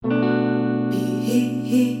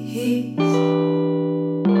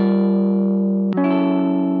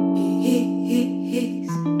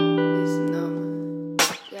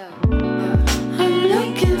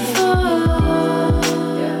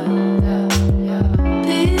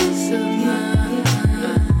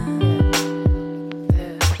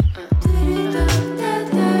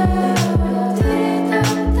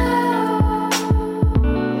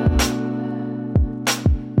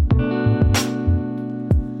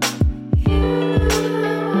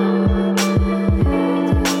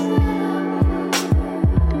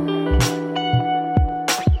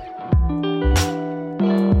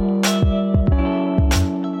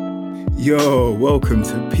Yo, welcome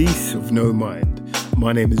to Peace of No Mind.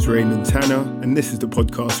 My name is Raymond Tanner, and this is the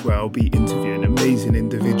podcast where I'll be interviewing amazing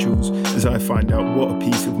individuals as I find out what a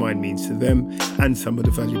peace of mind means to them and some of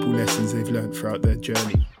the valuable lessons they've learned throughout their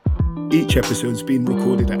journey. Each episode's been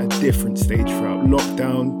recorded at a different stage throughout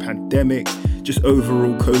lockdown, pandemic, just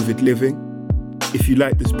overall COVID living. If you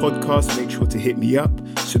like this podcast, make sure to hit me up,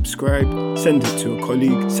 subscribe, send it to a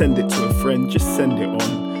colleague, send it to a friend, just send it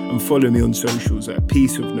on. And follow me on socials at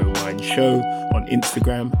Peace of No Mind Show on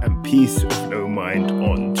Instagram and Peace of No Mind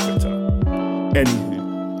on Twitter.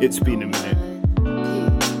 Anywho, it's been a minute.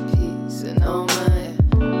 Peace and all mine.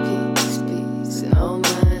 Peace and all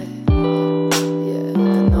mine. Yeah,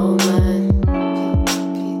 and all mine.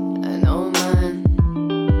 Peace and all mine.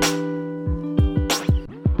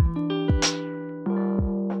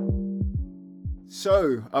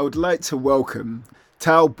 So, I would like to welcome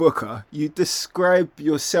Tal Booker. You describe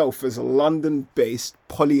yourself as a London-based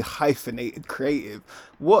poly-hyphenated creative.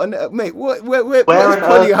 What an mate? Where's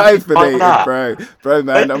poly-hyphenated, bro,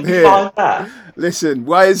 man? I'm here. Listen,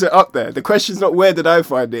 why is it up there? The question's not where did I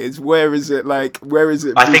find it? It's where is it? Like, where is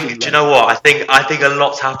it? I think. Do you know what? I think a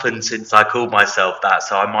lot's happened since I called myself that.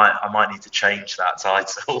 So I might need to change that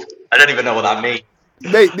title. I don't even know what that means.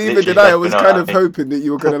 Mate, neither did I. I was kind of hoping that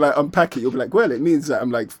you were going to like unpack it. You'll be like, well, it means that I'm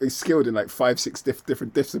like skilled in like 5-6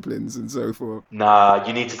 different disciplines and so forth. Nah,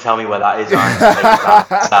 you need to tell me where that is.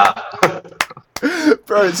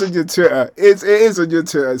 Bro, it's on your Twitter. It is on your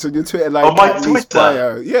Twitter. It's on your Twitter, like on my Twitter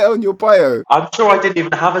bio. Yeah, on your bio. I'm sure I didn't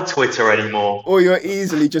even have a Twitter anymore. Or you're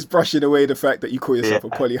easily just brushing away the fact that you call yourself a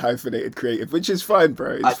poly-hyphenated creative, which is fine,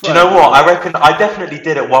 bro. It's fine. Do you know what? I reckon I definitely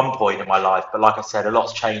did at one point in my life, but like I said, a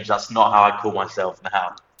lot's changed. That's not how I call myself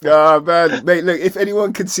now. Oh, man. Mate, look, if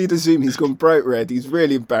anyone could see the Zoom, he's gone bright red. He's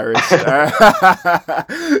really embarrassed.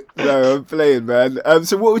 No, I'm playing, man.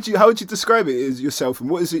 So how would you describe it as yourself, and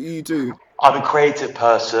what is it you do? I'm a creative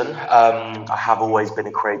person. I have always been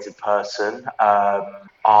a creative person.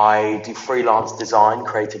 I do freelance design,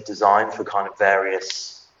 creative design for kind of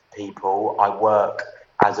various people. I work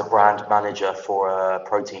as a brand manager for a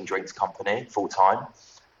protein drinks company full time.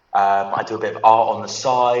 I do a bit of art on the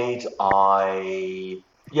side.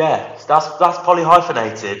 That's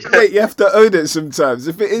poly-hyphenated. Mate, you have to own it sometimes.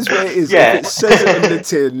 If it is what it is, if it says it on the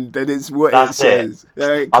tin, then it's what it says.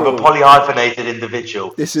 Right, cool. I'm a poly-hyphenated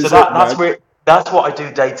individual. That's what I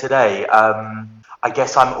do day to day. I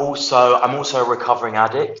guess I'm also a recovering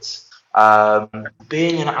addict.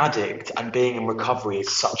 Being an addict and being in recovery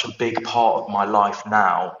is such a big part of my life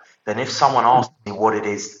now. Then if someone asks me what it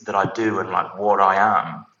is that I do and like what I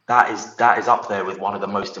am, that is up there with one of the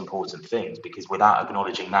most important things, because without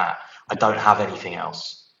acknowledging that, I don't have anything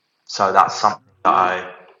else. So that's something that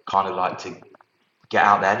I kind of like to get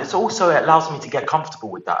out there. And it allows me to get comfortable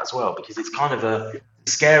with that as well, because it's kind of a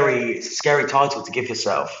scary title to give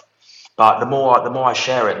yourself. But the more I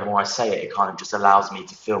share it, the more I say it, it kind of just allows me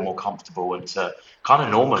to feel more comfortable and to kind of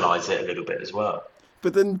normalize it a little bit as well.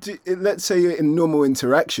 But then, let's say you're in normal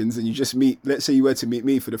interactions and you just meet, let's say you were to meet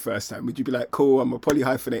me for the first time, would you be like, cool, I'm a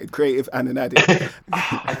poly-hyphenated creative and an addict?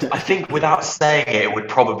 I think without saying it, it would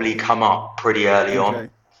probably come up pretty early on.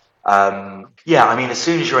 I mean, as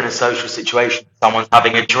soon as you're in a social situation, someone's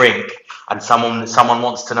having a drink and someone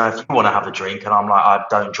wants to know if you want to have a drink, and I'm like, I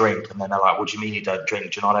don't drink. And then they're like, what do you mean you don't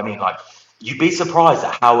drink? Do you know what I mean? Like, you'd be surprised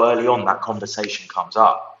at how early on that conversation comes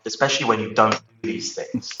up, especially when you don't do these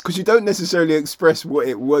things. Because you don't necessarily express what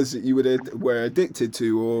it was that you were addicted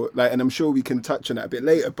to, or like, and I'm sure we can touch on that a bit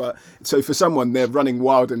later. But so for someone, they're running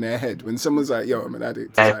wild in their head when someone's like, "Yo, I'm an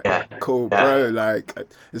addict." It's like, cool, bro. Like,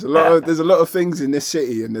 there's a lot of things in this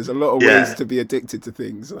city, and there's a lot of ways to be addicted to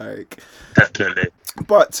things. Like, definitely.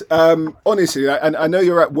 But honestly, and I know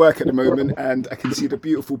you're at work at the moment, and I can see the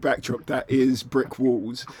beautiful backdrop that is brick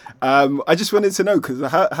walls. I just wanted to know, because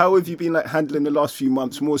how have you been like handling the last few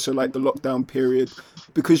months, more so like the lockdown period?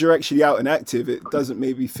 Because you're actually out and active, it doesn't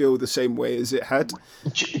maybe feel the same way as it had.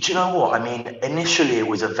 Do you know what? I mean, initially it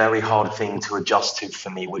was a very hard thing to adjust to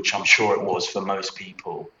for me, which I'm sure it was for most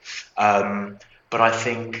people. But I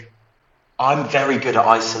think I'm very good at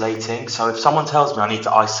isolating. So if someone tells me I need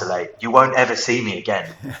to isolate, you won't ever see me again.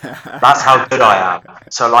 That's how good I am.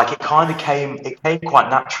 So like it came quite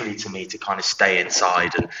naturally to me to kind of stay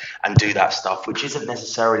inside and do that stuff, which isn't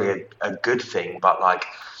necessarily a good thing, but like,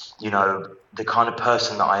 you know, the kind of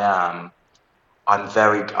person that I am, I'm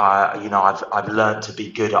very, I've learned to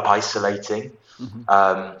be good at isolating. Mm-hmm.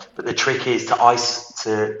 But the trick is to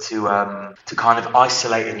kind of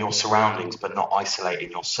isolate in your surroundings, but not isolate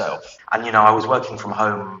in yourself. And, you know, I was working from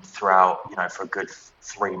home throughout, you know, for a good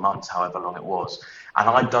 3 months, however long it was. And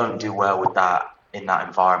I don't do well with that in that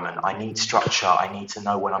environment. I need structure. I need to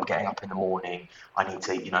know when I'm getting up in the morning. I need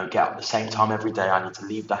to, get up at the same time every day. I need to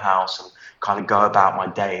leave the house and kind of go about my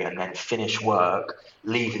day and then finish work,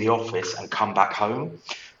 leave the office and come back home.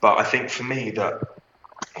 But I think for me that,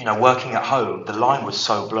 working at home, the line was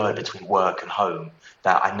so blurred between work and home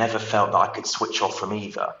that I never felt that I could switch off from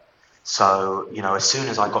either. So, as soon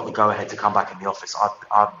as I got the go ahead to come back in the office,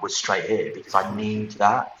 I was straight here because I need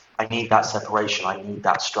that. I need that separation. I need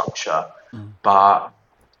that structure. But,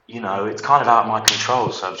 it's kind of out of my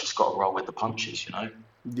control. So I've just got to roll with the punches,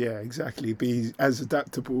 Yeah, exactly. Be as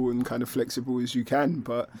adaptable and kind of flexible as you can.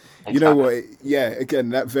 But you know what? Yeah, again,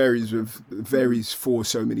 that varies for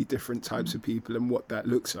so many different types of people and what that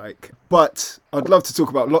looks like. But I'd love to talk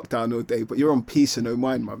about lockdown all day, but you're on peace and no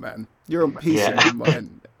mind, my man. You're on peace and no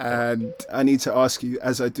mind. And I need to ask you,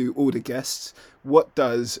 as I do all the guests, what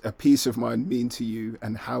does a peace of mind mean to you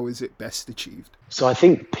and how is it best achieved? So I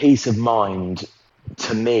think peace of mind,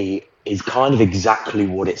 to me, is kind of exactly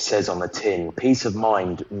what it says on the tin. Peace of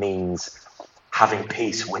mind means having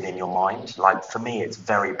peace within your mind. Like for me, it's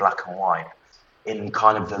very black and white. In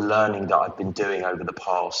kind of the learning that I've been doing over the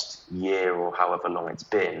past year or however long it's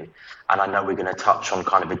been, and I know we're going to touch on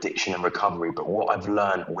kind of addiction and recovery, but what I've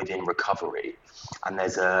learned within recovery, and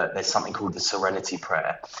there's something called the Serenity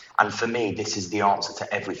Prayer, and for me, this is the answer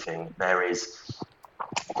to everything. There is,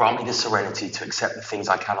 grant me the serenity to accept the things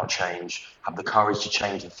I cannot change, have the courage to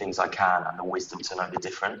change the things I can, and the wisdom to know the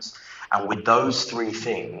difference. And with those three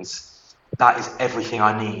things, that is everything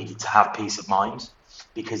I need to have peace of mind,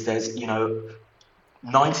 because there's,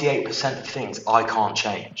 98% of things I can't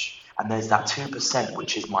change. And there's that 2%,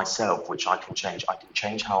 which is myself, which I can change. I can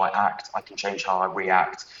change how I act. I can change how I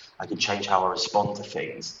react. I can change how I respond to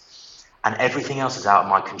things. And everything else is out of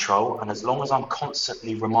my control. And as long as I'm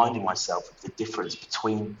constantly reminding myself of the difference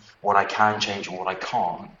between what I can change and what I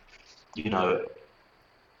can't,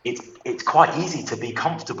 it's quite easy to be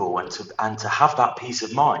comfortable and to have that peace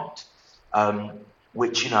of mind,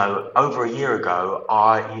 which, over a year ago,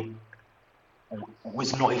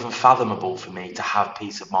 was not even fathomable for me to have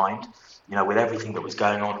peace of mind. With everything that was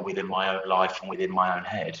going on within my own life and within my own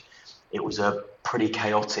head, it was a pretty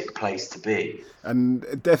chaotic place to be.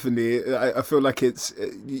 And definitely, I feel like it's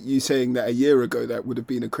you saying that a year ago that would have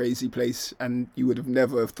been a crazy place and you would have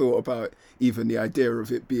never thought about even the idea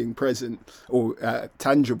of it being present or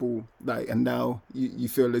tangible. And now you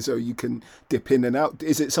feel as though you can dip in and out.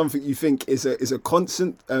 Is it something you think is a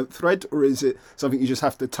constant thread, or is it something you just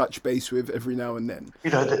have to touch base with every now and then?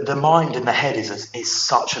 The mind and the head is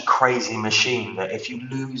such a crazy machine that if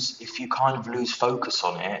you kind of lose focus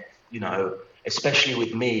on it, especially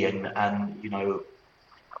with me and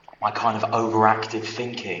my kind of overactive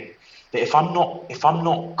thinking, that if I'm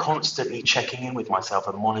not constantly checking in with myself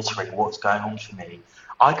and monitoring what's going on for me,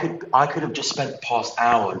 I could have just spent the past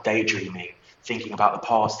hour daydreaming, thinking about the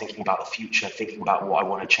past, thinking about the future, thinking about what I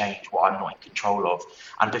want to change, what I'm not in control of.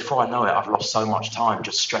 And before I know it, I've lost so much time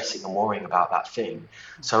just stressing and worrying about that thing.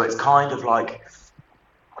 So it's kind of like,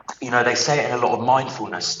 they say it in a lot of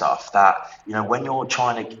mindfulness stuff that, when you're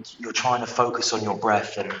trying to focus on your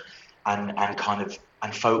breath and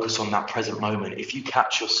focus on that present moment, if you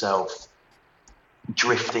catch yourself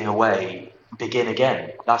drifting away, begin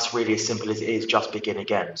again. That's really as simple as it is, just begin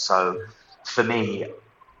again. So for me,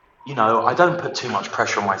 I don't put too much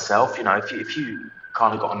pressure on myself. If you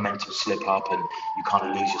kind of got a mental slip up and you kind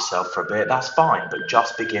of lose yourself for a bit, that's fine, but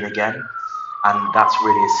just begin again. And that's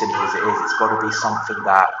really as simple as it is. It's got to be something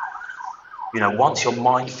that, once you're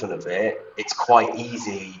mindful of it, it's quite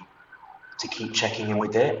easy to keep checking in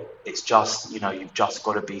with it. It's just, you've just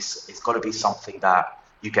got to be, it's got to be something that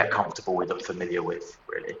you get comfortable with and familiar with,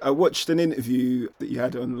 really. I watched an interview that you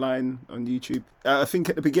had online on YouTube. I think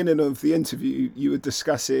at the beginning of the interview, you were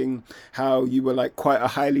discussing how you were like quite a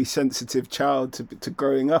highly sensitive child to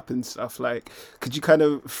growing up and stuff. Like, could you kind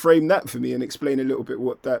of frame that for me and explain a little bit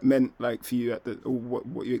what that meant like for you or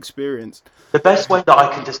what you experienced? The best way that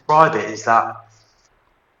I can describe it is that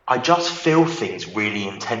I just feel things really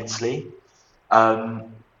intensely.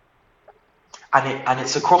 And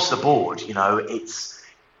it's across the board,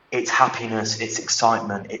 it's happiness, it's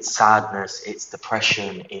excitement, it's sadness, it's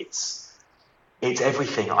depression, it's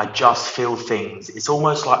everything. I just feel things. It's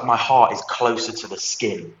almost like my heart is closer to the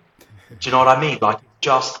skin. Do you know what I mean? Like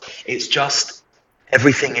it's just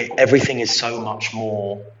everything is so much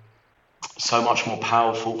more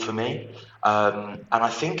powerful for me. And I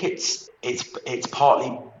think it's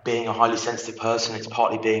partly being a highly sensitive person, it's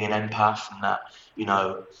partly being an empath, and that,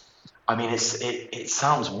 I mean, it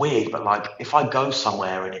sounds weird, but like if I go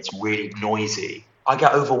somewhere and it's really noisy, I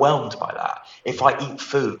get overwhelmed by that. If I eat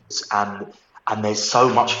foods and and there's so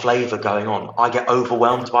much flavor going on, I get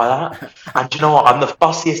overwhelmed by that. And you know what? I'm the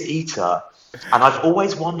fussiest eater. And I've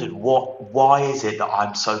always wondered why is it that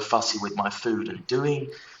I'm so fussy with my food? And doing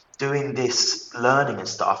this learning and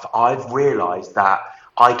stuff, I've realized that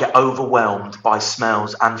I get overwhelmed by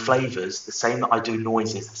smells and flavors, the same that I do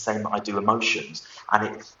noises, the same that I do emotions.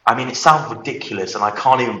 And it sounds ridiculous, and I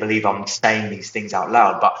can't even believe I'm saying these things out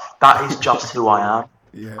loud, but that is just who I am.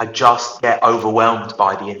 Yeah. I just get overwhelmed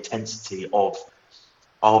by the intensity of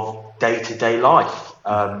day-to-day life.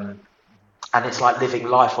 And it's like living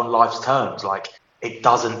life on life's terms. Like, it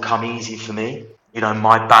doesn't come easy for me. You know,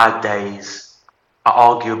 my bad days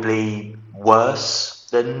are arguably worse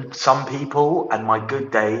than some people, and my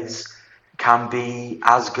good days can be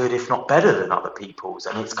as good, if not better, than other people's.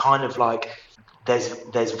 And it's kind of like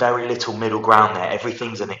there's very little middle ground there.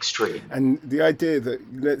 Everything's an extreme. And the idea that,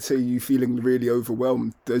 let's say you feeling really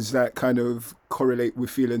overwhelmed, does that kind of correlate with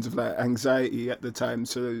feelings of like anxiety at the time?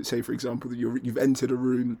 So say, for example, that you've entered a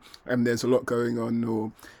room and there's a lot going on,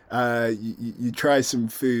 or you try some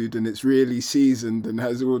food and it's really seasoned and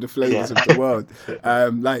has all the flavors of the world.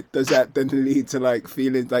 Like, does that then lead to like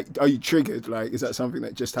feeling like, are you triggered? Like, is that something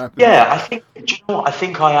that just happens? Yeah, I think, do you know what? I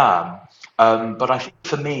think I am. But I think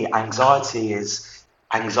for me, anxiety is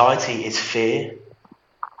fear.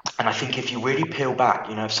 And I think if you really peel back,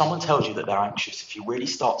 you know, if someone tells you that they're anxious, if you really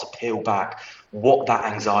start to peel back what that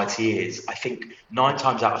anxiety is, I think 9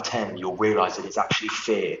 times out of 10, you'll realize that it's actually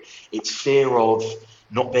fear. It's fear of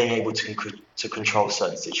not being able to control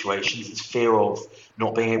certain situations. It's fear of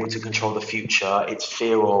not being able to control the future. It's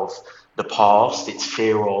fear of the past. It's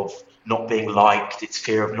fear of not being liked. It's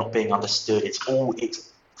fear of not being understood.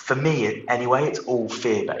 For me, anyway, it's all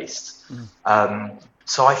fear-based.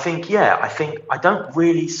 So I think I don't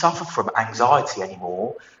really suffer from anxiety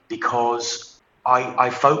anymore, because I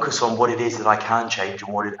focus on what it is that I can change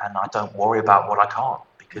and I don't worry about what I can't,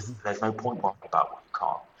 because there's no point worrying about what you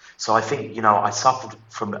can't. So I think, you know, I suffered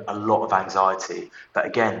from a lot of anxiety, but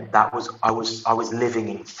again, I was living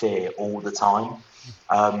in fear all the time,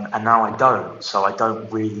 and now I don't. So I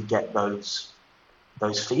don't really get those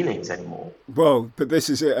feelings anymore. Well, but this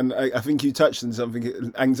is it, and I think you touched on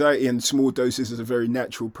something. Anxiety in small doses is a very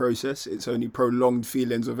natural process. It's only prolonged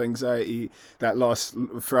feelings of anxiety that last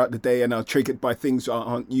throughout the day and are triggered by things that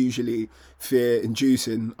aren't usually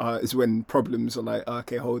fear-inducing, is when problems are like,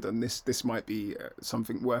 okay, hold on, this might be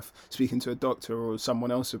something worth speaking to a doctor or someone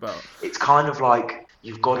else about. It's kind of like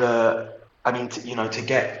you've got to, I mean, to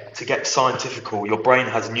get scientifical, your brain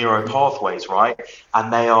has neural pathways, right?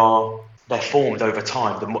 And they're formed over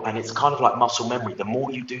time, and it's kind of like muscle memory. The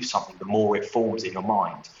more you do something, the more it forms in your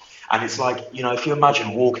mind. And it's like, you know, if you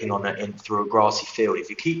imagine walking through a grassy field, if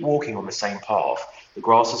you keep walking on the same path, the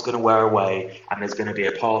grass is going to wear away and there's going to be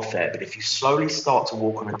a path there. But if you slowly start to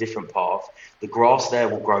walk on a different path, the grass there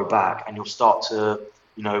will grow back and you'll start to,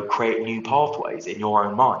 you know, create new pathways in your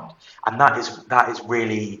own mind. And that is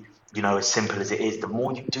really, you know, as simple as it is. The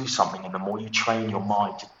more you do something and the more you train your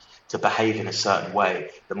mind to behave in a certain way,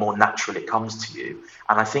 the more natural it comes to you.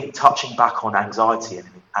 And I think touching back on anxiety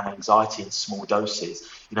and anxiety in small doses,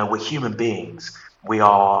 you know, we're human beings, we're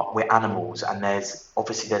animals, and there's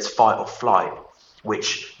fight or flight,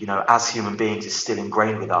 which, you know, as human beings is still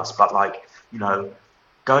ingrained with us. But like, you know,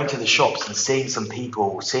 going to the shops and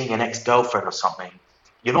seeing an ex-girlfriend or something,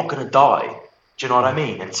 you're not going to die. Do you know what I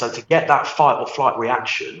mean? And so to get that fight or flight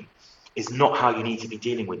reaction is not how you need to be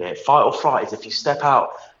dealing with it. Fight or flight is if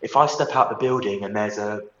I step out the building and there's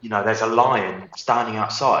a lion standing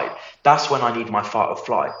outside, that's when I need my fight or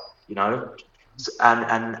flight, you know?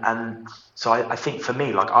 And so I think for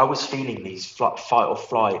me, like, I was feeling these fight or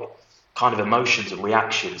flight kind of emotions and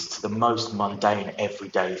reactions to the most mundane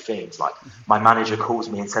everyday things. Like, my manager calls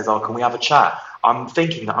me and says, "Oh, can we have a chat?" I'm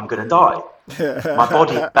thinking that I'm going to die. My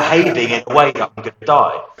body behaving in a way that I'm going to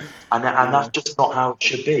die. And that's just not how it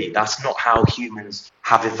should be. That's not how humans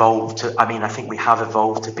have evolved to. I mean, I think we have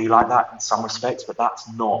evolved to be like that in some respects, but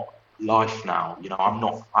that's not life now. You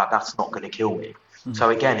know, that's not going to kill me. Mm-hmm. So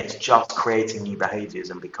again, it's just creating new behaviours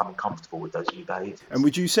and becoming comfortable with those new behaviours. And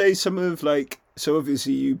would you say some of so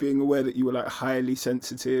obviously you being aware that you were like highly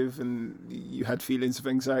sensitive and you had feelings of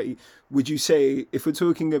anxiety, would you say, if we're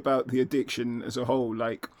talking about the addiction as a whole,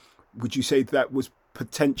 like, would you say that was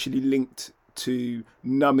potentially linked to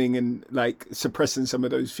numbing and like suppressing some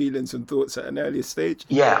of those feelings and thoughts at an earlier stage?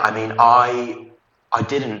 Yeah, I mean, I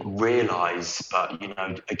didn't realise, but, you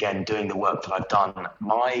know, again, doing the work that I've done,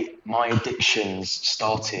 my addictions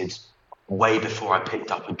started way before I picked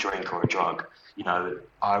up a drink or a drug. You know,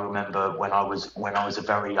 I remember when I was a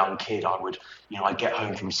very young kid, I'd get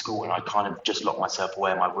home from school and I'd kind of just lock myself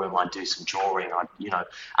away in my room. I'd do some drawing. And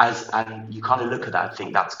you kind of look at that and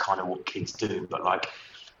think that's kind of what kids do. But like,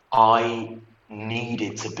 I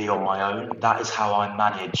needed to be on my own. That is how I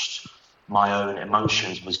managed my own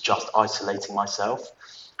emotions, was just isolating myself.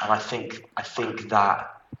 And I think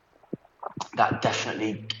that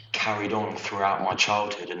definitely carried on throughout my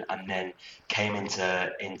childhood and then came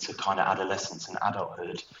into kind of adolescence and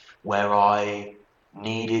adulthood, where I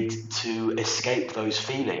needed to escape those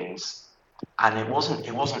feelings. And it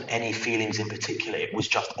wasn't any feelings in particular, it was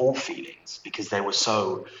just all feelings, because they were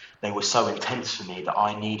so intense for me that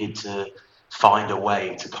I needed to find a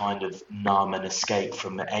way to kind of numb and escape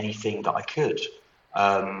from anything that I could.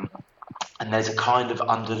 And there's a kind of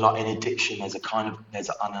in addiction, there's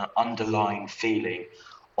an underlying feeling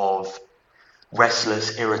of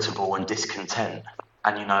restless, irritable, and discontent.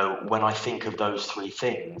 And you know, when I think of those three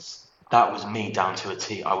things, that was me down to a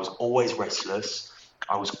T. I was always restless,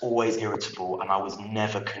 I was always irritable, and I was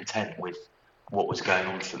never content with what was going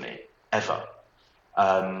on for me, ever.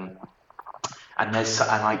 And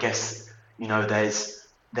I guess, you know,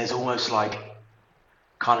 there's almost like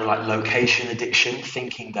kind of like location addiction,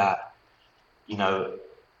 thinking that, you know,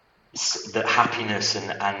 that happiness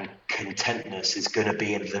and contentness is going to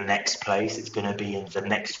be in the next place. It's going to be in the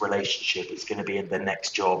next relationship. It's going to be in the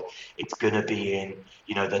next job. It's going to be in,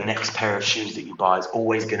 you know, the next pair of shoes that you buy is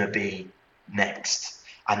always going to be next.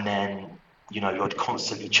 And then, you know, you're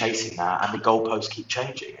constantly chasing that, and the goalposts keep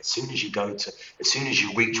changing. As soon as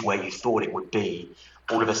you reach where you thought it would be,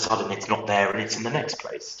 all of a sudden it's not there and it's in the next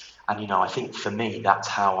place. And, you know, I think for me, that's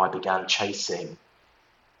how I began chasing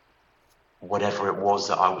whatever it was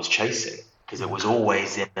that I was chasing, because it was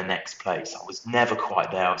always in the next place. I was never quite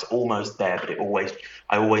there. I was almost there, but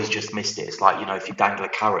I always just missed it. It's like, you know, if you dangle a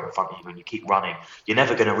carrot in front of you and you keep running, you're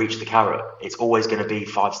never going to reach the carrot. It's always going to be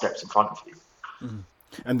 5 steps in front of you. Mm.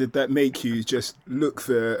 And did that make you just look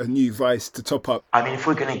for a new vice to top up? I mean, if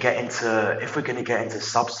we're going to get into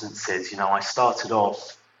substances, you know, I started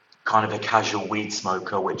off kind of a casual weed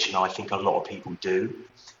smoker, which, you know, I think a lot of people do,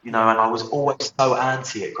 you know, and I was always so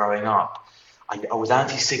anti it growing up. I was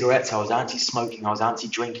anti-cigarettes, I was anti-smoking, I was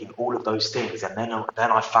anti-drinking, all of those things. And then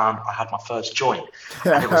I found I had my first joint.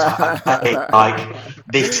 And it was like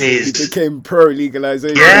this is... You became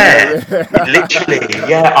pro-legalization. Yeah, literally.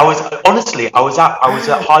 Yeah, I was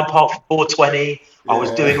at Hyde Park for 420. I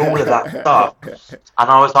was doing all of that stuff. And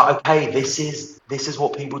I was like, okay, this is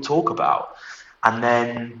what people talk about. And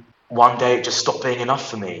then one day it just stopped being enough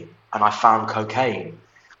for me. And I found cocaine.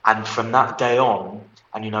 And from that day on,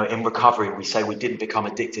 and, you know, in recovery, we say we didn't become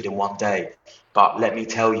addicted in one day. But let me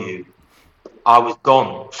tell you, I was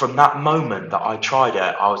gone. From that moment that I tried it,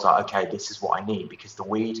 I was like, okay, this is what I need, because the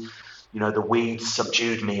weed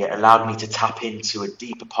subdued me. It allowed me to tap into a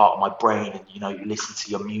deeper part of my brain. And, you know, you listen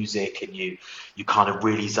to your music and you kind of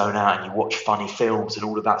really zone out and you watch funny films and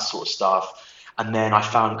all of that sort of stuff. And then I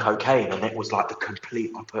found cocaine, and it was like the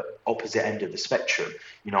complete opposite end of the spectrum.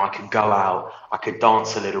 You know, I could go out, I could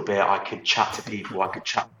dance a little bit, I could chat to people, I could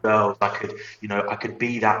chat to girls, I could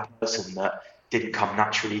be that person that didn't come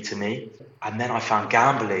naturally to me. And then I found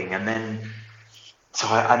gambling, and then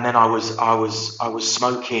I was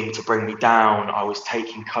smoking to bring me down. I was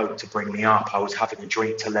taking coke to bring me up. I was having a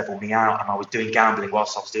drink to level me out, and I was doing gambling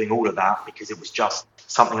whilst I was doing all of that, because it was just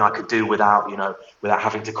something I could do without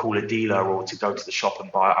having to call a dealer or to go to the shop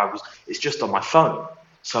and buy. It's just on my phone.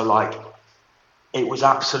 So like, it was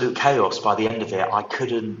absolute chaos by the end of it. I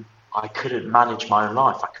couldn't manage my own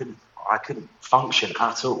life. I couldn't function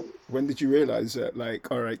at all. When did you realize that,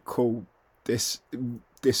 like, all right, cool, this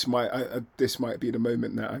might be the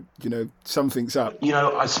moment that, you know, something's up? You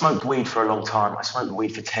know, I smoked weed for a long time. I smoked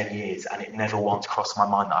weed for 10 years, and it never once crossed my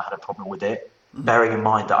mind that I had a problem with it. Mm-hmm. Bearing in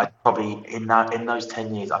mind that I probably, in those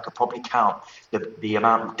 10 years, I could probably count the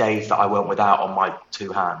amount of days that I went without on my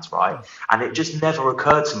 2 hands, right? And it just never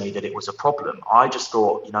occurred to me that it was a problem. I just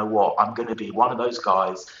thought, you know what, I'm going to be one of those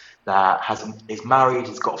guys that is married,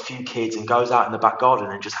 has got a few kids, and goes out in the back garden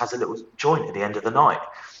and just has a little joint at the end of the night.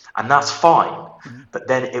 And that's fine. Mm-hmm. But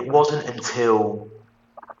then it wasn't until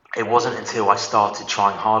I started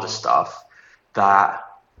trying harder stuff that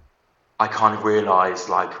I kind of realized,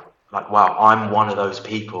 like, wow, I'm one of those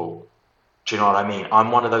people. Do you know what I mean? I'm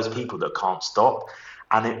one of those people that can't stop.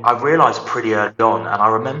 And I realized pretty early on, and I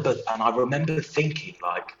remember thinking,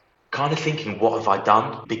 what have I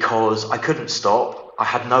done? Because I couldn't stop. I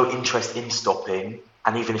had no interest in stopping.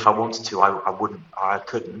 And even if I wanted to, I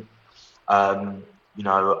couldn't. You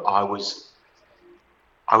know, I was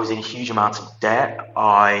in huge amounts of debt.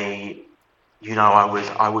 I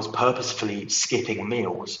I was purposefully skipping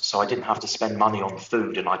meals so I didn't have to spend money on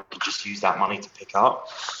food and I could just use that money to pick up.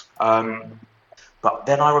 But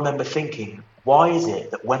then I remember thinking, why is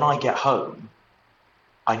it that when I get home,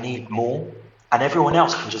 I need more and everyone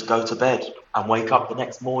else can just go to bed and wake up the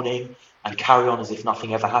next morning and carry on as if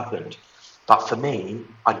nothing ever happened? But for me,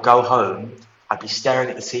 I'd go home, I'd be staring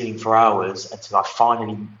at the ceiling for hours until I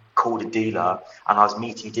finally called a dealer, and I was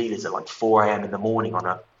meeting dealers at like 4 a.m. in the morning on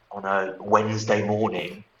a Wednesday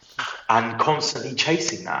morning and constantly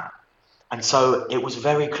chasing that. And so it was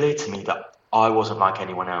very clear to me that I wasn't like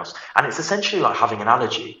anyone else. And it's essentially like having an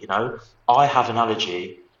allergy, you know? I have an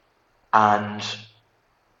allergy and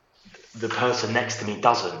the person next to me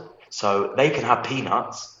doesn't. So they can have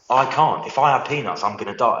peanuts, I can't. If I have peanuts, I'm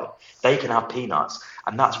going to die. They can have peanuts.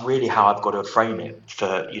 And that's really how I've got to frame it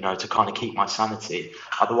for, to kind of keep my sanity.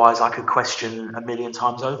 Otherwise, I could question a million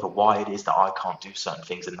times over why it is that I can't do certain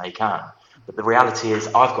things and they can. But the reality is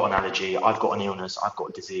I've got an allergy, I've got an illness, I've got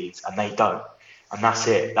a disease, and they don't. And that's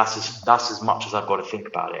it. That's as much as I've got to think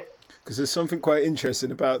about it. Because there's something quite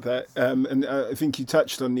interesting about that. And I think you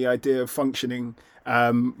touched on the idea of functioning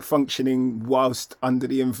whilst under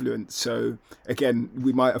the influence. So again,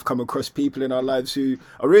 we might have come across people in our lives who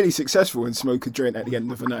are really successful and smoke a joint at the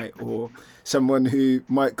end of the night, or someone who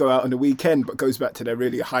might go out on the weekend but goes back to their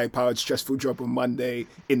really high-powered, stressful job on Monday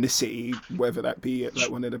in the city, whether that be at like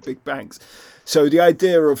one of the big banks. So the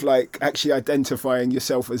idea of like actually identifying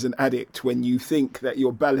yourself as an addict when you think that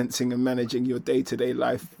you're balancing and managing your day-to-day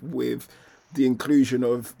life with the inclusion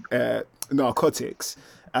of narcotics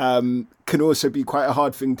can also be quite a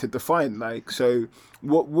hard thing to define. Like, so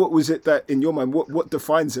what was it that in your mind, what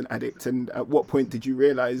defines an addict, and at what point did you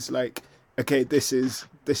realize like, okay, this is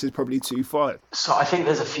probably too far? So I think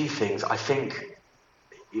there's a few things. I think,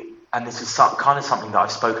 and this is kind of something that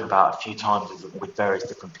I've spoken about a few times with various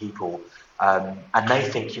different people, and they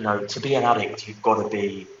think, to be an addict, you've got to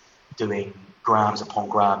be doing grams upon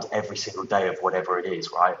grams every single day of whatever it is,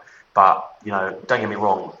 right? But, don't get me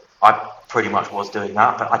wrong, I pretty much was doing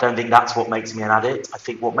that, but I don't think that's what makes me an addict. I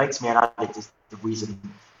think what makes me an addict is the reason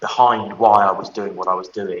behind why I was doing what I was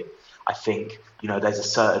doing. I think, there's a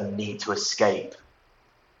certain need to escape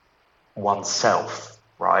oneself,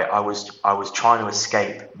 right? I was trying to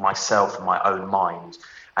escape myself and my own mind.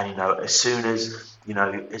 And, as soon as,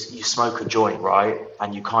 as you smoke a joint, right,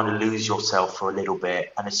 and you kind of lose yourself for a little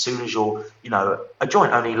bit, and as soon as you're, a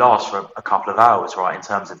joint only lasts for a couple of hours, right, in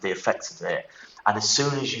terms of the effects of it. And as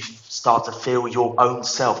soon as you start to feel your own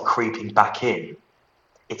self creeping back in,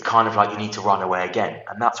 it's kind of like you need to run away again.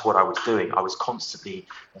 And that's what I was doing. I was constantly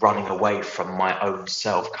running away from my own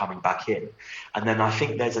self coming back in. And then I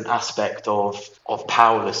think there's an aspect of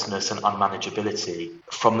powerlessness and unmanageability.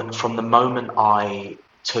 From the moment I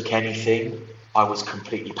took anything, I was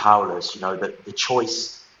completely powerless. The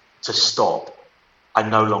choice to stop, I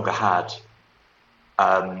no longer had.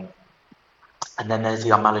 And then there's the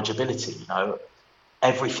unmanageability,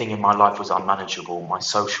 Everything in my life was unmanageable. My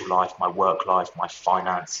social life, my work life, my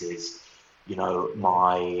finances,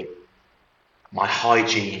 my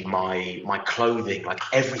hygiene, my clothing, like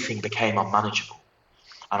everything became unmanageable.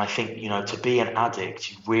 And I think, to be an addict,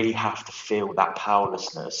 you really have to feel that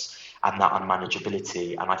powerlessness and that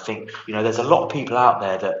unmanageability. And I think, there's a lot of people out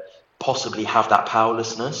there that possibly have that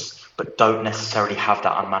powerlessness, but don't necessarily have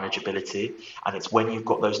that unmanageability. And it's when you've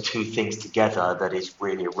got those two things together that is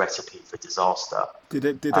really a recipe for disaster.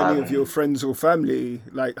 Did any of your friends or family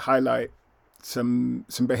like highlight some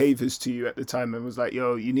behaviors to you at the time and was like,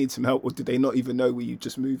 yo, you need some help? Or did they not even know? Were you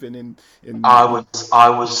just moving in? I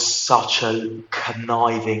was such a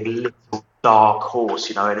conniving little dark horse,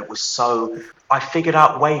 and it was so, I figured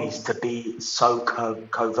out ways to be so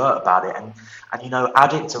covert about it. And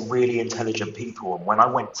addicts are really intelligent people. And when I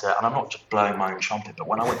went to, and I'm not just blowing my own trumpet, but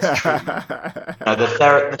when I went to treatment,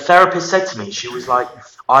 the therapist said to me, she was like,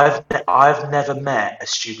 I've never met a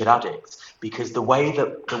stupid addict, because the way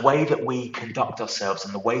that we conduct ourselves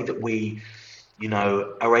and the way that we,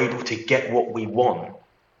 are able to get what we want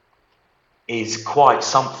is quite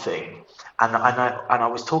something. And I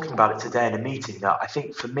was talking about it today in a meeting, that I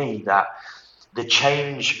think for me that the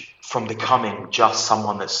change from becoming just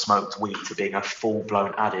someone that smoked weed to being a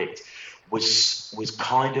full-blown addict was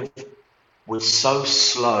so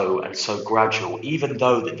slow and so gradual. Even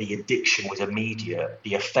though that the addiction was immediate,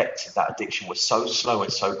 the effects of that addiction was so slow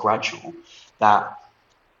and so gradual that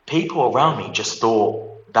people around me just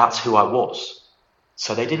thought that's who I was.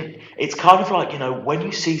 So they didn't. It's kind of like, when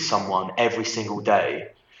you see someone every single day,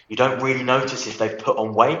 you don't really notice if they've put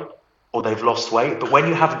on weight or they've lost weight. But when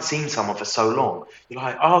you haven't seen someone for so long, you're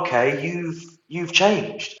like, oh, okay, you've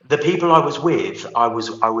changed. The people I was with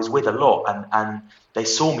a lot, and they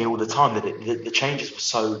saw me all the time that the changes were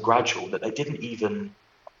so gradual that they didn't even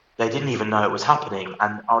know it was happening.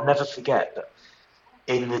 And I'll never forget that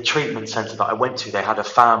in the treatment centre that I went to, they had a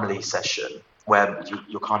family session where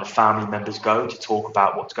your kind of family members go to talk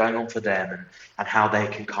about what's going on for them and how they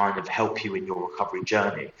can kind of help you in your recovery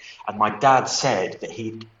journey. And my dad said that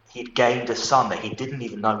he'd gained a son that he didn't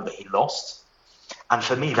even know that he lost. And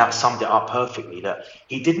for me, that summed it up perfectly, that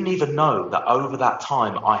he didn't even know that over that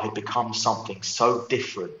time I had become something so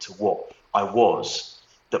different to what I was,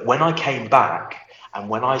 that when I came back and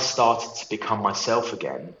when I started to become myself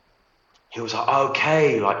again, he was like,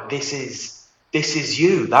 okay, like this is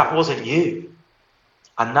you, that wasn't you.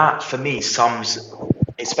 And that for me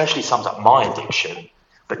especially sums up my addiction,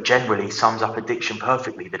 but generally sums up addiction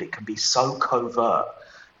perfectly, that it can be so covert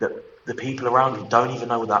that the people around you don't even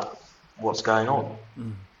know what's going on.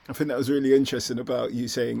 I think that was really interesting about you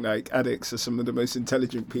saying like addicts are some of the most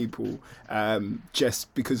intelligent people,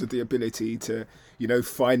 just because of the ability to, you know,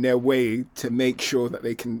 find their way to make sure that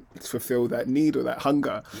they can fulfill that need or that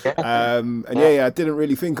hunger. I didn't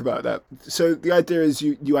really think about that. So the idea is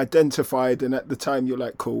you identified, and at the time you're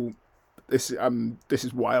like, cool, this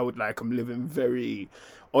is wild, like I'm living very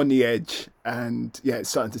on the edge, and it's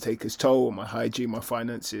starting to take its toll on my hygiene, my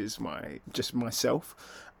finances, myself.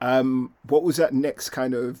 What was that next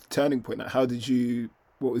kind of turning point? Like,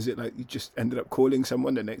 what was it like? You just ended up calling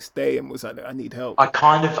someone the next day and was like, I need help. I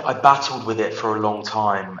battled with it for a long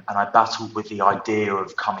time, and I battled with the idea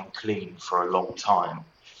of coming clean for a long time.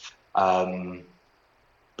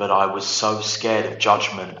 But I was so scared of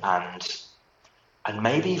judgment and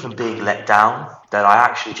maybe even being let down that I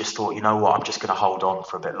actually just thought, you know what, I'm just going to hold on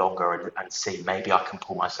for a bit longer and see, maybe I can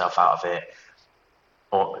pull myself out of it.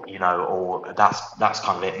 Or that's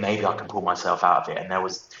kind of it. Maybe I can pull myself out of it. And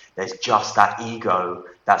there's just that ego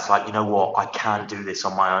that's like, you know what, I can do this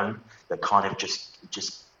on my own. That kind of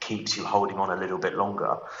just keeps you holding on a little bit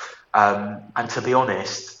longer. And to be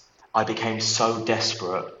honest, I became so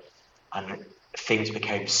desperate and things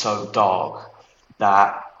became so dark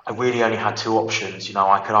that I really only had two options. You know,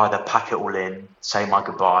 I could either pack it all in, say my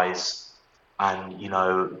goodbyes, and, you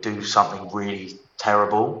know, do something really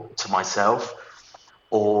terrible to myself,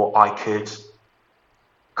 or I could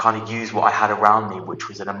kind of use what I had around me, which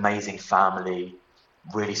was an amazing family,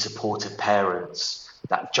 really supportive parents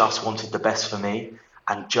that just wanted the best for me,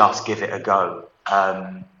 and just give it a go.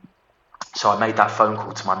 So I made that phone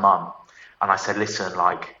call to my mum and I said, listen,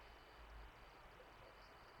 like,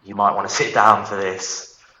 you might want to sit down for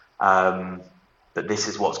this, but this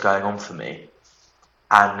is what's going on for me.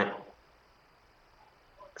 And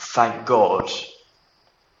thank God,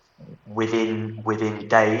 within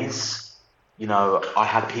days, you know, I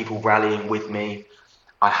had people rallying with me.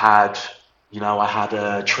 I had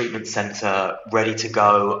a treatment center ready to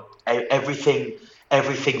go. Everything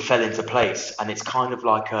fell into place, and it's kind of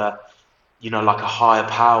like a higher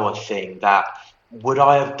power thing. That would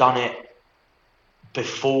I have done it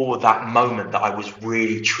before that moment that I was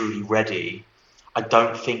really truly ready? I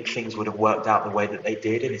don't think things would have worked out the way that they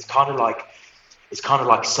did. And it's kind of like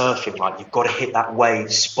surfing, like you've got to hit that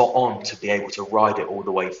wave spot on to be able to ride it all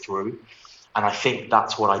the way through. And I think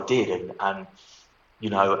that's what I did. And you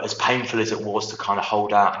know, as painful as it was to kind of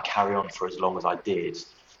hold out and carry on for as long as I did,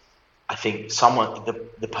 I think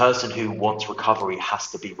the person who wants recovery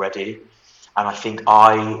has to be ready. And I think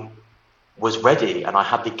I was ready, and I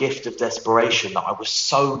had the gift of desperation, that I was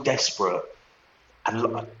so desperate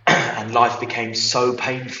and life became so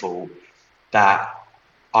painful that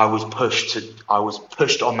I was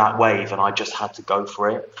pushed on that wave, and I just had to go for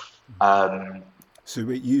it. So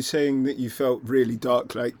were you saying that you felt really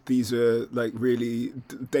dark, like these are like really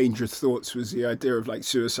dangerous thoughts, was the idea of like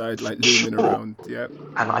suicide like looming around? Yeah.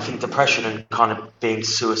 And I think depression and kind of being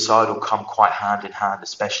suicidal come quite hand in hand,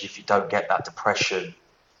 especially if you don't get that depression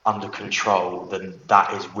under control. Then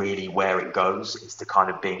that is really where it goes. It's the kind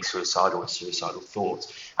of being suicidal and suicidal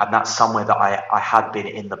thoughts. And that's somewhere that I had been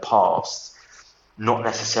in the past, not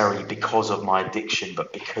necessarily because of my addiction,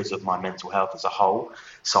 but because of my mental health as a whole.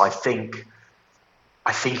 So I think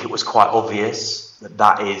it was quite obvious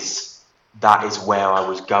that is where I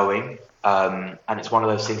was going. And it's one of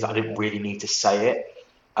those things that I didn't really need to say it.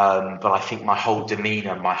 But I think my whole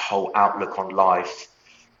demeanor, my whole outlook on life,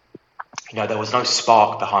 you know, there was no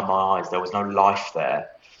spark behind my eyes. There was no life there.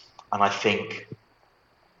 And I think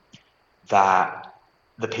that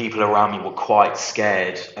the people around me were quite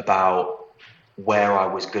scared about where I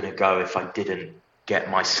was going to go if I didn't get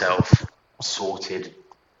myself sorted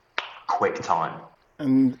quick time.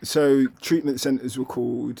 And so treatment centres were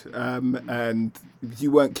called, and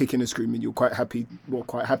you weren't kicking and screaming. You were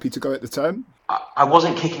quite happy to go at the time. I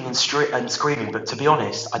wasn't kicking and screaming, but to be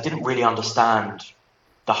honest, I didn't really understand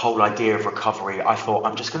the whole idea of recovery. I thought,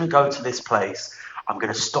 I'm just going to go to this place. I'm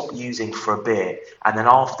going to stop using for a bit, and then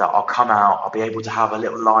after I'll come out, I'll be able to have a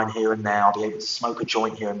little line here and there, I'll be able to smoke a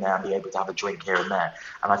joint here and there, I'll be able to have a drink here and there.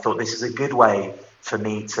 And I thought this is a good way for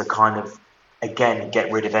me to kind of, again,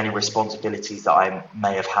 get rid of any responsibilities that I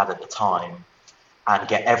may have had at the time and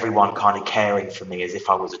get everyone kind of caring for me as if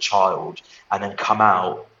I was a child, and then come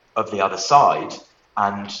out of the other side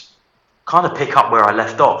and kind of pick up where I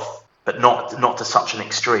left off. But not to such an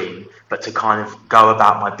extreme, but to kind of go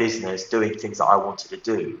about my business, doing things that I wanted to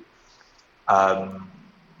do.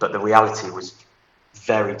 But the reality was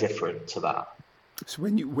very different to that. So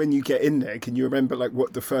when you get in there, can you remember like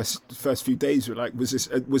what the first few days were like? Was this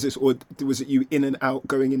or was it you in and out,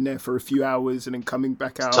 going in there for a few hours and then coming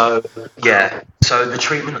back out? So the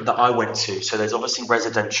treatment that I went to, so there's obviously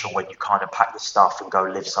residential when you kind of pack your stuff and go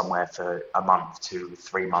live somewhere for a month to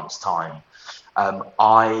 3 months time.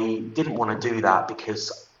 I didn't want to do that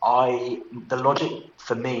because the logic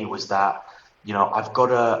for me was that, you know,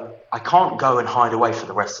 I can't go and hide away for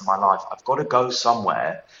the rest of my life. I've got to go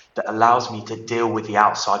somewhere that allows me to deal with the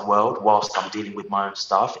outside world whilst I'm dealing with my own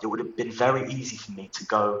stuff. It would have been very easy for me to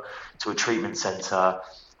go to a treatment centre,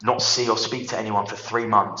 not see or speak to anyone for 3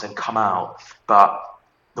 months and come out. But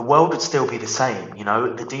the world would still be the same, you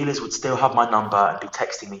know, the dealers would still have my number and be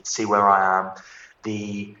texting me to see where I am.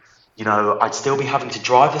 You know, I'd still be having to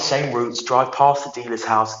drive the same routes, drive past the dealer's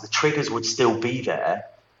house. The triggers would still be there.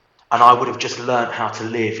 And I would have just learned how to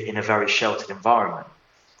live in a very sheltered environment.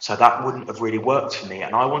 So that wouldn't have really worked for me.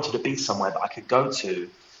 And I wanted to be somewhere that I could go to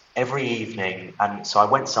every evening. And so I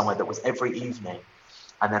went somewhere that was every evening.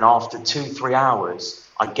 And then after 2-3 hours,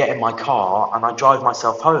 I'd get in my car and I'd drive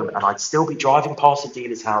myself home. And I'd still be driving past the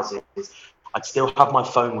dealer's houses. I'd still have my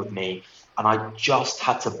phone with me. And I just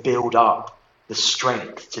had to build up the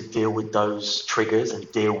strength to deal with those triggers and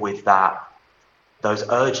deal with those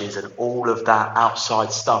urges and all of that outside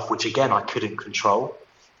stuff, which again, I couldn't control.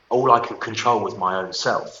 All I could control was my own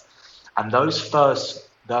self. And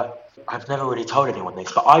I've never really told anyone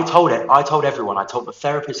this, but I told everyone. I told the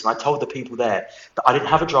therapist and I told the people there that I didn't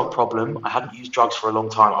have a drug problem. I hadn't used drugs for a long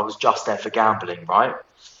time. I was just there for gambling, right?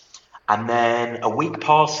 And then a week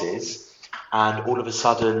passes and all of a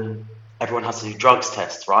sudden everyone has to do drugs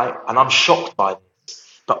tests, right? And I'm shocked by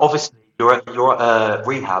this. But obviously you're at a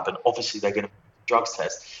rehab and obviously they're going to drugs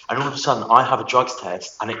test, and all of a sudden I have a drugs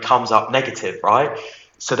test and it comes up negative, right?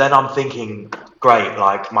 So then I'm thinking, great,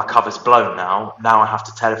 like my cover's blown now I have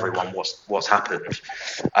to tell everyone what's happened.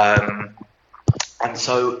 And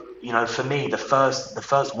so, you know, for me the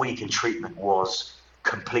first week in treatment was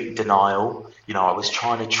complete denial. You know, I was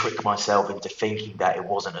trying to trick myself into thinking that it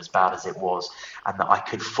wasn't as bad as it was and that I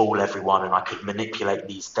could fool everyone and I could manipulate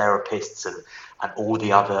these therapists and all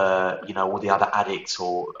the other addicts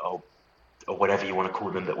or whatever you want to call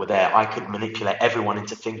them that were there. I could manipulate everyone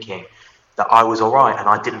into thinking that I was all right, and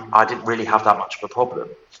I didn't really have that much of a problem.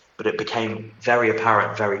 But it became very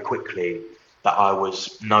apparent very quickly that I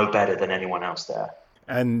was no better than anyone else there.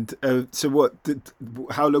 And so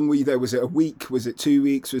how long were you there? Was it a week? Was it 2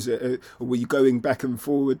 weeks? Or were you going back and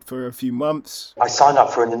forward for a few months? I signed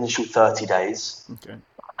up for an initial 30 days. Okay.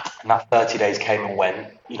 And that 30 days came and went.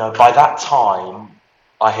 You know, by that time,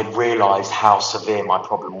 I had realised how severe my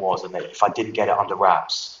problem was and that if I didn't get it under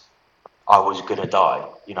wraps, I was going to die.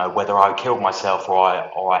 You know, whether I killed myself or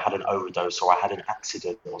I had an overdose or I had an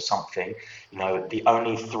accident or something, you know, the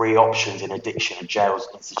only 3 options in addiction are jails,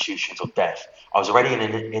 institutions or death. I was already in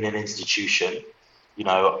an institution. You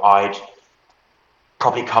know, I'd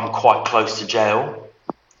probably come quite close to jail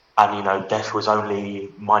and, you know, death was only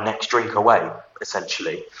my next drink away,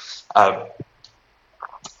 essentially.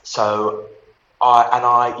 So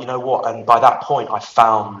you know what? And by that point, I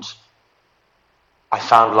found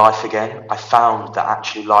life again. I found that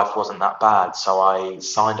actually life wasn't that bad. So I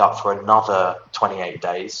signed up for another 28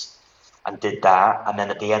 days and did that. And then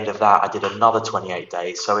at the end of that, I did another 28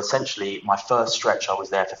 days. So essentially, my first stretch, I was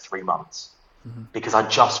there for 3 months because I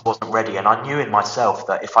just wasn't ready. And I knew in myself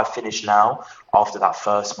that if I finished now, after that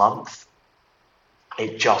first month,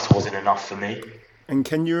 it just wasn't enough for me. And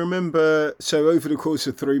can you remember, so over the course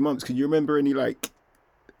of 3 months, can you remember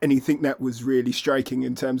anything that was really striking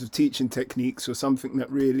in terms of teaching techniques or something that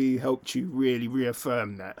really helped you really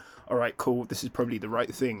reaffirm that, all right, cool, this is probably the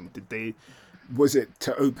right thing? was it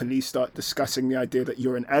to openly start discussing the idea that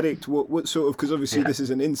you're an addict? What sort of, because obviously this is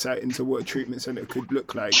an insight into what a treatment center could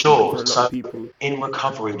look like for a lot of people. In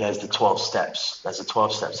recovery, there's the 12 steps. There's the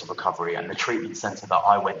 12 steps of recovery, and the treatment center that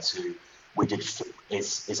I went to, is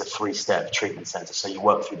a 3-step treatment center. So you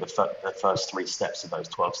work through the first 3 steps of those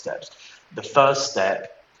 12 steps. The first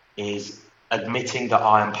step is admitting that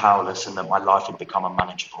I am powerless and that my life had become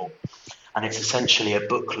unmanageable. And it's essentially a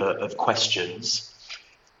booklet of questions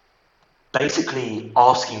basically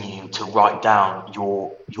asking you to write down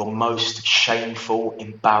your most shameful,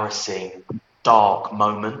 embarrassing, dark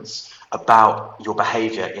moments about your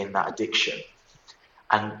behavior in that addiction.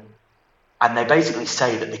 And they basically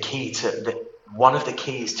say that one of the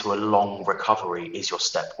keys to a long recovery is your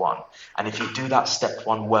step 1. And if you do that step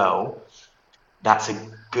 1 well, that's a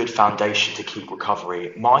good foundation to keep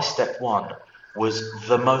recovery. My step 1 was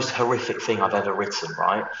the most horrific thing I've ever written,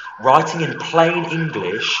 right? Writing in plain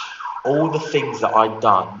English all the things that I'd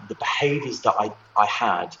done, the behaviors that I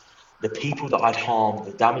had, the people that I'd harmed,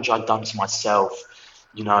 the damage I'd done to myself,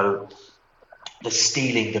 you know, the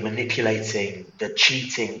stealing, the manipulating, the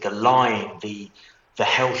cheating, the lying, the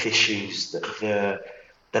health issues, the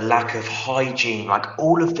lack of hygiene, like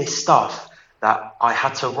all of this stuff that I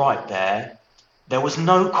had to write there. There was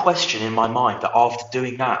no question in my mind that after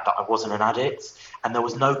doing that I wasn't an addict, and there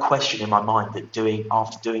was no question in my mind that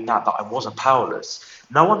after doing that I wasn't powerless.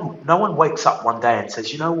 No one wakes up one day and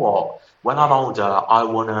says, you know what, when I'm older, I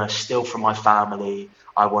want to steal from my family,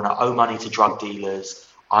 I want to owe money to drug dealers,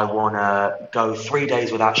 I want to go 3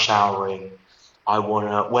 days without showering, I want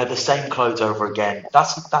to wear the same clothes over again.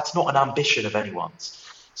 That's not an ambition of anyone's.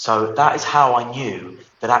 So that is how I knew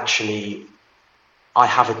that actually I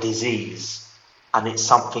have a disease, and it's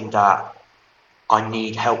something that I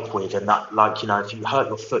need help with. And that, like, you know, if you hurt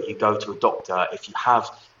your foot, you go to a doctor. If you have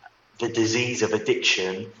the disease of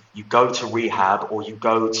addiction, you go to rehab, or you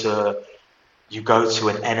go to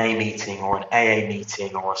an NA meeting or an AA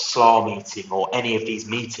meeting or a SLA meeting or any of these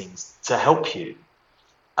meetings to help you.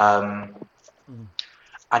 And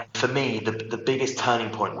for me, the biggest turning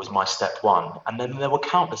point was my step 1. And then there were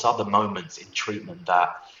countless other moments in treatment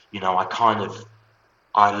that, you know,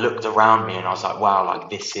 I looked around me and I was like, wow, like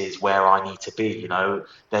this is where I need to be. You know,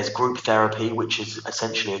 there's group therapy, which is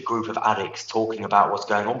essentially a group of addicts talking about what's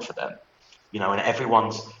going on for them. You know, and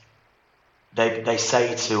they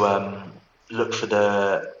say to look for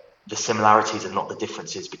the similarities and not the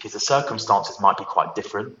differences, because the circumstances might be quite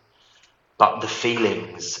different, but the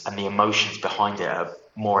feelings and the emotions behind it are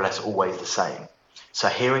more or less always the same. So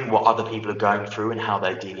hearing what other people are going through and how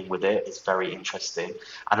they're dealing with it is very interesting.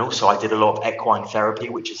 And also I did a lot of equine therapy,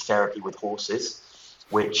 which is therapy with horses,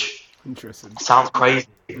 which sounds crazy,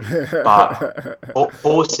 but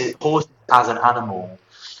horses as an animal,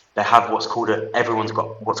 they have everyone's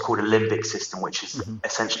got what's called a limbic system, which is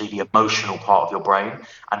essentially the emotional part of your brain.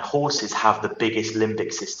 And horses have the biggest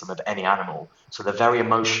limbic system of any animal. So they're very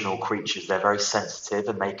emotional creatures. They're very sensitive,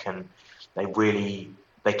 and they can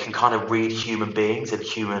kind of read human beings and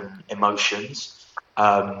human emotions.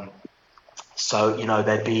 So, you know,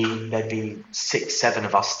 there'd be 6, 7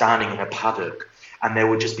 of us standing in a paddock, and there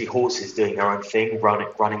would just be horses doing their own thing,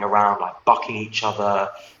 running around, like bucking each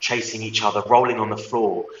other, chasing each other, rolling on the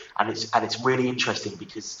floor. And it's really interesting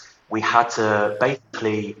because we had to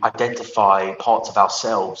basically identify parts of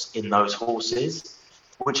ourselves in those horses,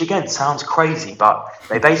 which again sounds crazy, but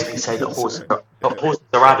they basically say that horses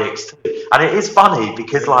are addicts too. And it is funny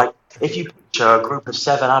because, like, if you picture a group of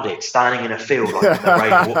 7 addicts standing in a field, like in the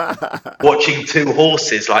rain, watching 2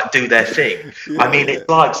 horses like do their thing. I mean, it's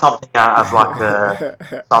like something out of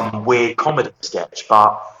like some weird comedy sketch,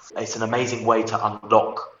 but it's an amazing way to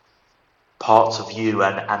unlock parts of you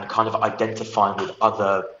and kind of identifying with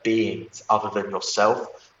other beings other than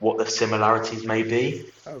yourself, what the similarities may be.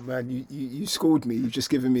 Oh man, you schooled me. You've just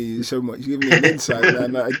given me so much. You've given me an insight,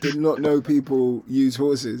 man. I did not know people use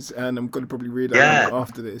horses, and I'm going to probably read that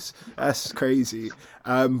after this. That's crazy.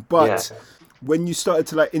 But when you started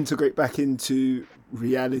to like integrate back into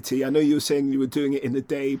reality, I know you were saying you were doing it in the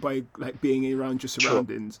day by like being around your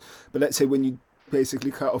surroundings, but let's say when you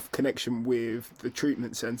basically cut off connection with the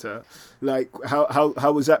treatment center, like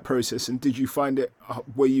how was that process? And did you find it,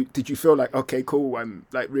 did you feel like, okay, cool, I'm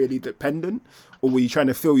like really dependent, or were you trying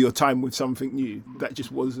to fill your time with something new that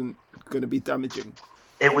just wasn't going to be damaging?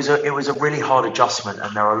 It was a really hard adjustment,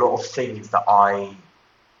 and there are a lot of things that I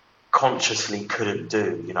consciously couldn't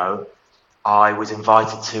do. You know, I was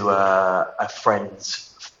invited to a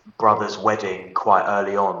friend's brother's wedding quite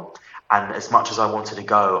early on. And as much as I wanted to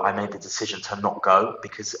go, I made the decision to not go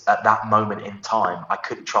because at that moment in time, I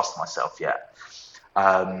couldn't trust myself yet.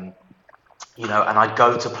 You and I'd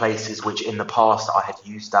go to places which in the past I had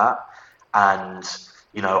used that, and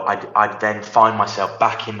I'd then find myself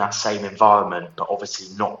back in that same environment, but obviously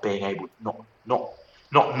not being able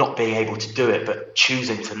not being able to do it, but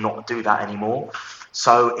choosing to not do that anymore.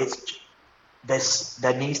 So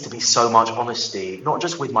there needs to be so much honesty, not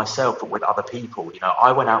just with myself, but with other people.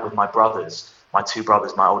 I went out with my brothers, my two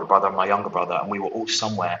brothers, my older brother and my younger brother, and we were all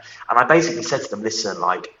somewhere. And I basically said to them, listen,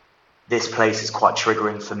 like, this place is quite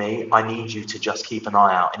triggering for me. I need you to just keep an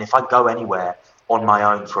eye out. And if I go anywhere on my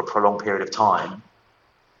own for a prolonged period of time,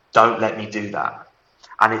 don't let me do that.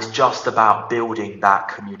 And it's just about building that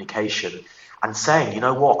communication and saying, you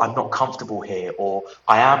know what, I'm not comfortable here, or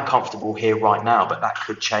I am comfortable here right now, but that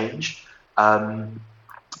could change. And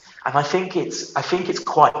I think it's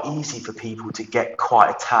quite easy for people to get quite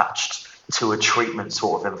attached to a treatment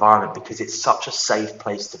sort of environment because it's such a safe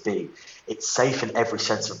place to be. It's safe in every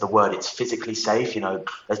sense of the word. It's physically safe.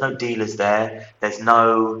 There's no dealers there. There's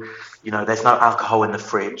no alcohol in the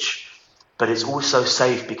fridge, but it's also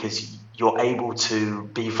safe because you're able to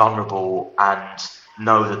be vulnerable and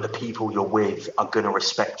know that the people you're with are going to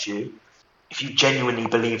respect you. If you genuinely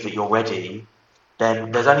believe that you're ready,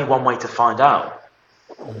 then there's only one way to find out,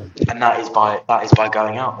 and that is by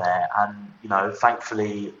going out there. And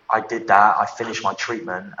thankfully I did that. I finished my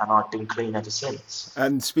treatment and I've been clean ever since.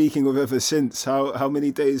 And speaking of ever since, how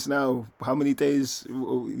many days now? How many days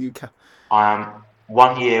you? I am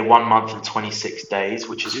 1 year, 1 month and 26 days,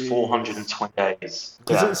 which is 420 days.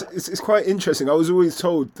 Because it's quite interesting. I was always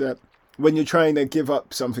told that when you're trying to give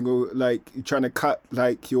up something, or like you're trying to cut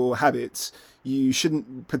like your habits, you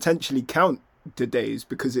shouldn't potentially count the days,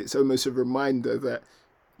 because it's almost a reminder that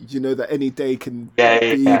that any day can be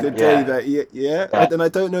the day that and I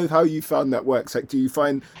don't know how you found that works. Like, do you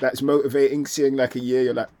find that's motivating, seeing like a year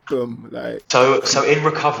you're like boom, like so in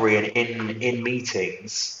recovery and in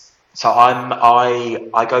meetings, so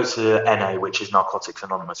I go to NA, which is Narcotics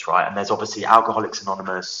Anonymous, right? And there's obviously Alcoholics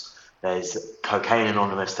Anonymous, there's Cocaine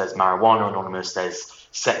Anonymous, there's Marijuana Anonymous, there's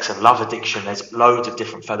Sex and Love Addiction, there's loads of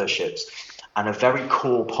different fellowships. And a very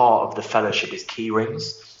core part of the fellowship is key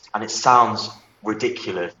rings. And it sounds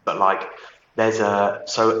ridiculous, but like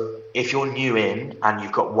so if you're new in and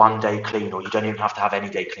you've got 1 day clean, or you don't even have to have any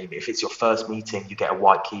day clean, but if it's your first meeting, you get a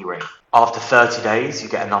white key ring. After 30 days, you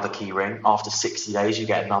get another key ring. After 60 days, you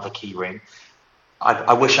get another key ring.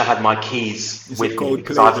 I wish I had my keys with me,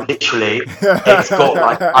 because I've literally,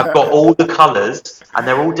 I've got all the colours, and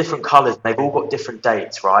they're all different colours, and they've all got different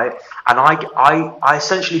dates, right? And I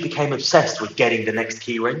essentially became obsessed with getting the next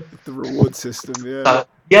key ring. The reward system,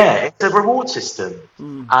 it's a reward system.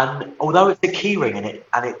 And although it's a key ring and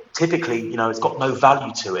it typically, it's got no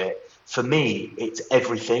value to it, for me, it's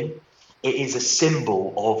everything. It is a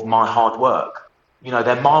symbol of my hard work.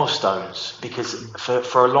 They're milestones, because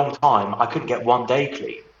for a long time I couldn't get 1 day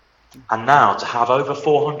clean, and now to have over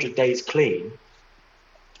 400 days clean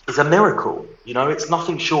is a miracle. It's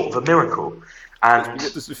nothing short of a miracle. And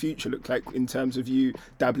what does the future look like in terms of you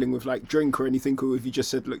dabbling with like drink or anything, or have you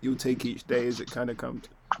just said, look, you'll take each day as it kind of comes?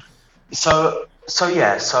 So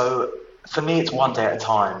for me, it's 1 day at a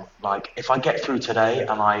time. Like, if I get through today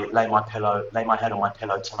and I lay my head on my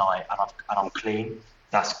pillow tonight and I'm clean,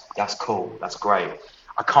 that's cool. That's great.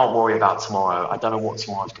 I can't worry about tomorrow. I don't know what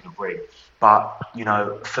tomorrow's going to bring. But,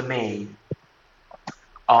 for me,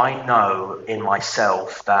 I know in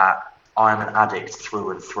myself that I'm an addict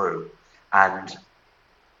through and through. And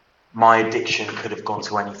my addiction could have gone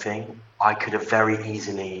to anything. I could have very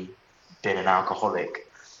easily been an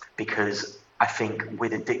alcoholic, because I think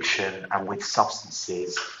with addiction and with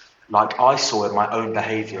substances, like I saw in my own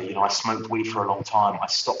behaviour, I smoked weed for a long time. I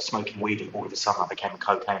stopped smoking weed and all of a sudden I became a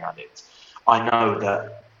cocaine addict. I know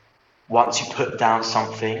that once you put down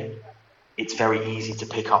something, it's very easy to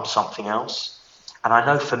pick up something else. And I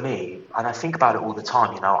know for me, and I think about it all the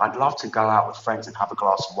time, I'd love to go out with friends and have a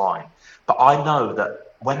glass of wine. But I know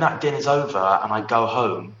that when that dinner's over and I go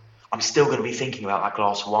home, I'm still going to be thinking about that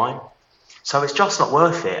glass of wine. So it's just not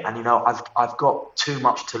worth it. And, I've got too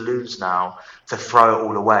much to lose now to throw it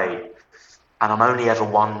all away. And I'm only ever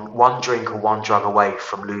one drink or one drug away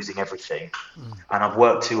from losing everything. And I've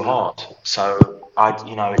worked too hard. So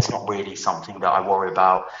it's not really something that I worry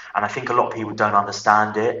about. And I think a lot of people don't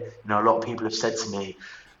understand it. A lot of people have said to me,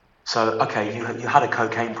 so, okay, you had a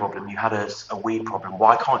cocaine problem, you had a weed problem,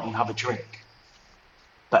 why can't you have a drink?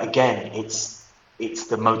 But again, it's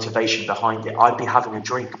the motivation behind it. I'd be having a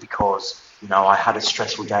drink because, I had a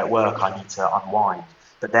stressful day at work, I need to unwind.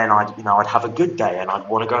 But then I'd have a good day and I'd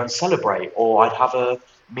want to go and celebrate, or I'd have a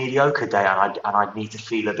mediocre day and I'd need to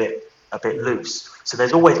feel a bit loose. So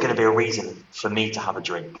there's always going to be a reason for me to have a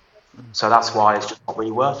drink. So that's why it's just not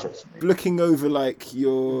really worth it for me. Looking over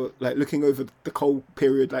looking over the whole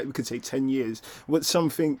period, like we could say 10 years, what's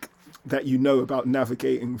something that you know about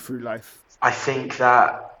navigating through life? I think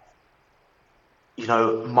that,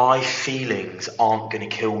 my feelings aren't going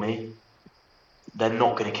to kill me. They're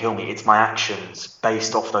not going to kill me. It's my actions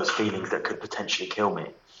based off those feelings that could potentially kill me.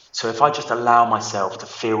 So if I just allow myself to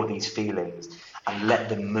feel these feelings and let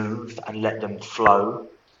them move and let them flow,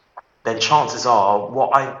 then chances are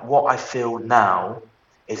what I feel now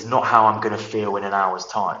is not how I'm going to feel in an hour's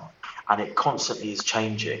time. And it constantly is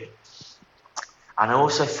changing. And I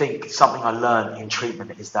also think something I learned in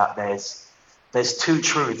treatment is that there's two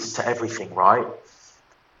truths to everything, right?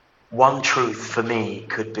 One truth for me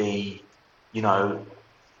could be,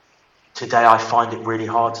 today I find it really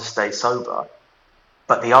hard to stay sober.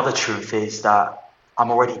 But the other truth is that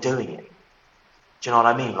I'm already doing it. Do you know what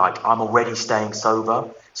I mean? Like, I'm already staying sober.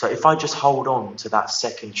 So if I just hold on to that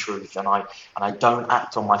second truth and I don't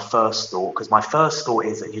act on my first thought, because my first thought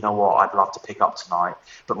is that, I'd love to pick up tonight.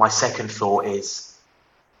 But my second thought is,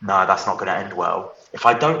 no, that's not going to end well. If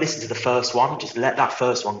I don't listen to the first one, just let that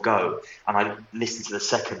first one go, and I listen to the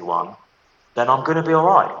second one, then I'm going to be all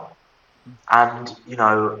right. And,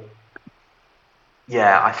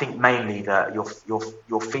 I think mainly that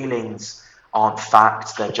your feelings aren't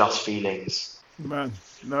facts, they're just feelings. Man,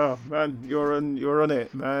 you're on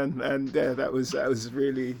it, man. And yeah, that was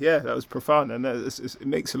really, that was profound, and it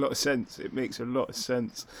makes a lot of sense.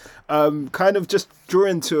 Kind of just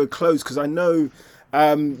drawing to a close, because I know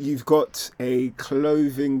you've got a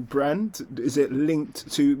clothing brand. Is it linked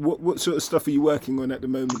to what sort of stuff are you working on at the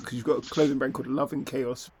moment? Because you've got a clothing brand called Love and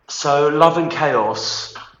Chaos. So Love and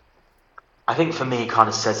Chaos, I think for me, kind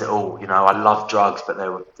of says it all. I love drugs, but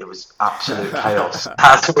there was absolute chaos.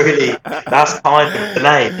 That's kind of the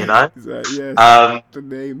name, the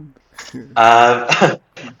name. And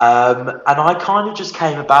I kind of just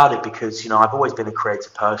came about it because I've always been a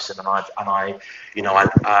creative person, and I've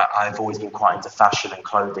always been quite into fashion and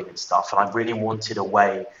clothing and stuff, and I really wanted a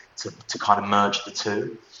way to kind of merge the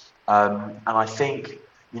two. And I think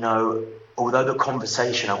although the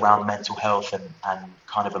conversation around mental health and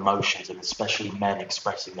kind of emotions, and especially men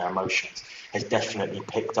expressing their emotions, has definitely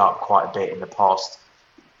picked up quite a bit in the past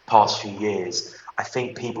few years, I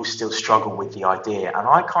think people still struggle with the idea. And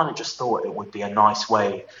I kind of just thought it would be a nice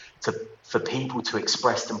way for people to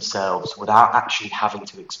express themselves without actually having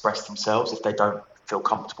to express themselves if they don't feel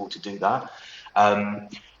comfortable to do that.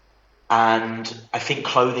 And I think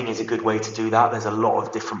clothing is a good way to do that. There's a lot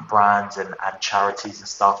of different brands and charities and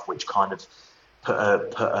stuff which kind of put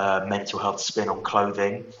a mental health spin on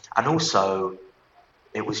clothing. And also,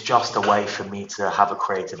 it was just a way for me to have a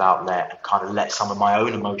creative outlet and kind of let some of my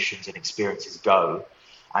own emotions and experiences go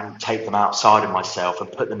and take them outside of myself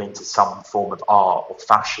and put them into some form of art or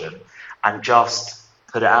fashion and just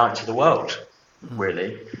put it out into the world,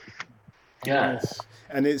 really. Yeah. Yes.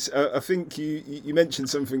 And it's, I think you mentioned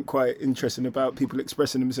something quite interesting about people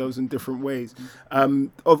expressing themselves in different ways.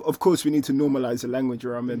 Of course, we need to normalize the language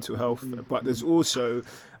around mental health, but there's also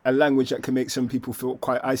a language that can make some people feel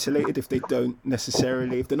quite isolated if they're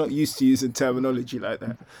not used to using terminology like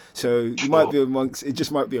that. So you might be it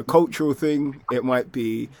just might be a cultural thing. It might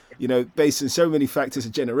be, based on so many factors, a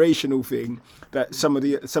generational thing, that some of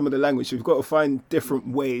the language, we've got to find different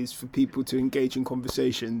ways for people to engage in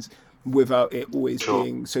conversations without it always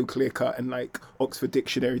being so clear cut and like Oxford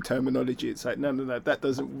Dictionary terminology. It's like, no, that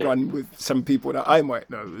doesn't run with some people that I might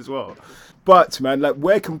know as well. But man, like,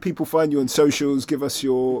 where can people find you on socials? Give us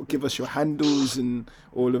your handles and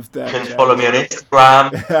all of that. You can follow me on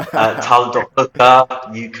Instagram, tal.booker.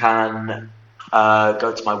 You can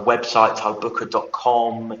go to my website,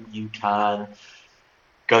 talbooker.com. You can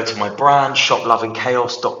go to my brand,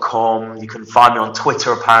 shoploveandchaos.com. You can find me on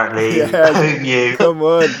Twitter, apparently. Yeah, who knew? Come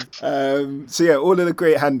on. So yeah, all of the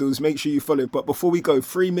great handles, make sure you follow. But before we go,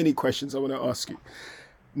 3 mini questions I want to ask you.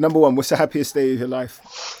 Number 1, what's the happiest day of your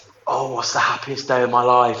life? Oh, what's the happiest day of my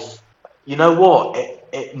life? You know what?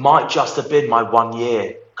 It might just have been my 1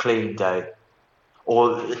 year clean day.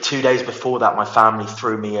 Or 2 days before that, my family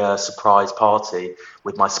threw me a surprise party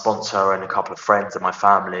with my sponsor and a couple of friends and my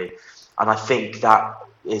family. And I think that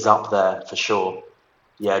is up there for sure.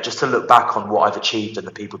 Yeah, just to look back on what I've achieved and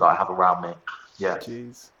the people that I have around me. Yeah.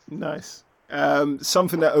 Jeez, nice.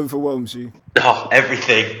 Something that overwhelms you? Oh,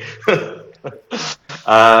 everything.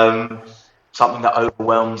 Something that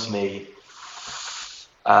overwhelms me.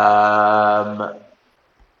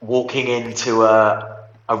 Walking into a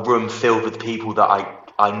room filled with people that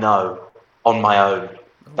I know on my own.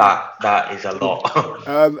 That is a lot.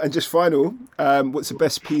 And just final, what's the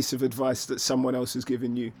best piece of advice that someone else has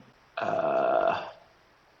given you?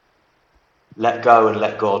 let go and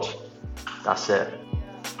let God. That's it.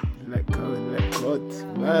 Let go and let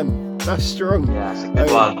God. Man, that's strong. Yeah, that's a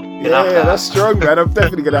good one. Yeah, that's strong, man. I'm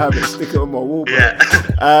definitely going to have it. Stick it on my wall, bro.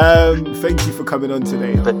 Yeah. Thank you for coming on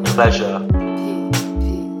today. Pleasure.